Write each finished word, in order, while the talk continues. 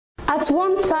At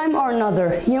one time or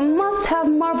another, you must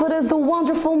have marveled at the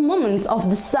wonderful moments of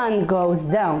the sun goes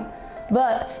down.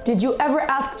 But did you ever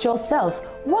ask yourself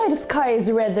why the sky is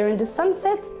red during the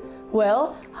sunset?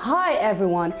 Well, hi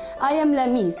everyone, I am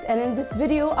Lamiss, and in this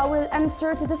video I will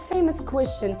answer to the famous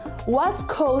question, what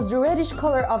caused the reddish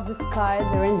color of the sky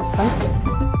during the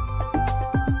sunset?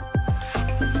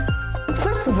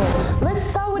 First of all, let's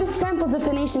start with a simple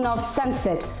definition of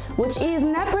sunset, which is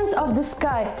an appearance of the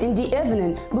sky in the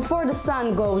evening before the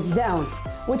sun goes down,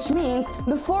 which means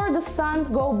before the sun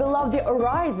goes below the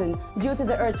horizon due to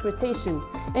the Earth's rotation.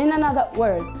 In other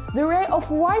words, the ray of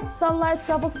white sunlight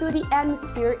travels through the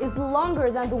atmosphere is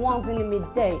longer than the ones in the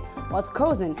midday, what's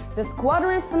causing the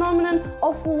scattering phenomenon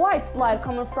of white light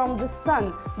coming from the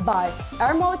sun by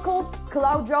air molecules,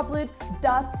 cloud droplet,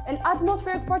 dust, and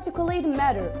atmospheric particulate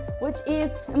matter, which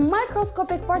is a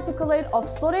microscopic particulate of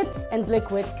solid and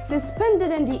liquid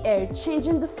suspended in the air,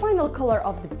 changing the final color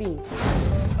of the beam.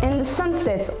 In the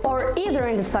sunset, or either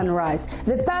in the sunrise,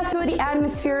 the path through the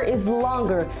atmosphere is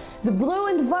longer. The blue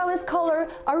and violet color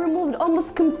are removed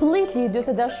almost completely due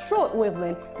to their short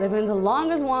wavelength, leaving the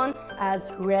longest one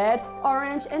as red,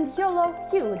 orange, and yellow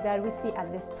hue that we see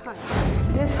at this time.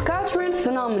 This scattering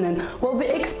phenomenon will be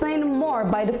explained more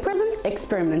by the prism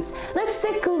experiments. Let's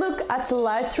take a look at the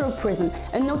light through a prism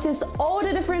and notice all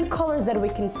the different colors that we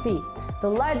can see. The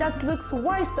light that looks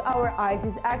white to our eyes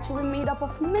is actually made up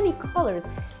of many colors.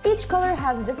 Each color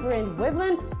has a different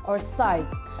wavelength or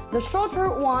size. The shorter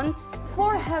one,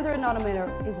 400 nanometer,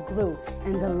 is blue,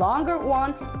 and the longer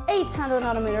one, 800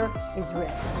 nanometer, is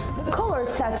red. The colors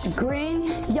such green,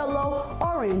 yellow,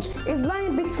 orange is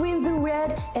lying between the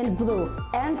red and blue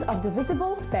ends of the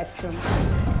visible spectrum.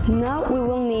 Now we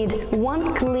will need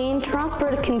one clean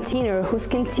transparent container whose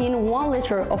contains 1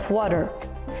 liter of water.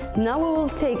 Now we will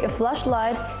take a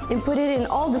flashlight and put it in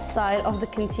all the sides of the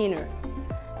container.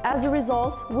 As a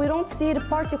result, we don't see the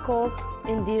particles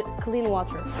in the clean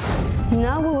water.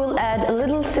 Now we will add a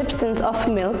little substance of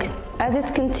milk, as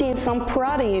it contains some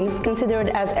proteins considered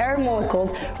as air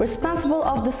molecules responsible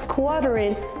of the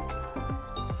scattering.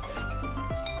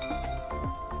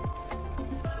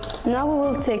 Now we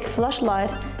will take a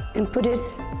flashlight and put it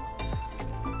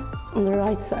on the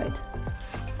right side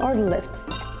or the left.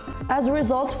 As a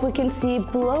result, we can see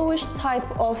bluish type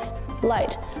of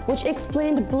light, which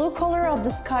explains the blue color of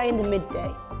the sky in the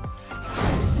midday.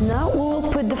 Now we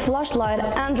will put the flashlight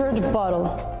under the bottle.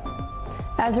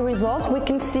 As a result, we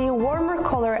can see warmer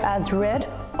color as red,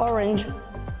 orange,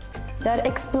 that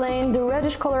explain the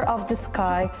reddish color of the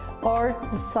sky or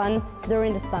the sun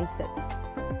during the sunset.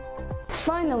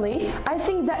 Finally, I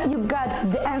think that you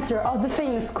got the answer of the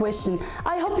famous question.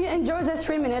 I hope you enjoyed this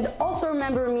 3 minutes. Also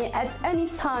remember me at any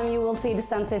time you will see the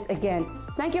sunset again.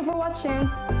 Thank you for watching.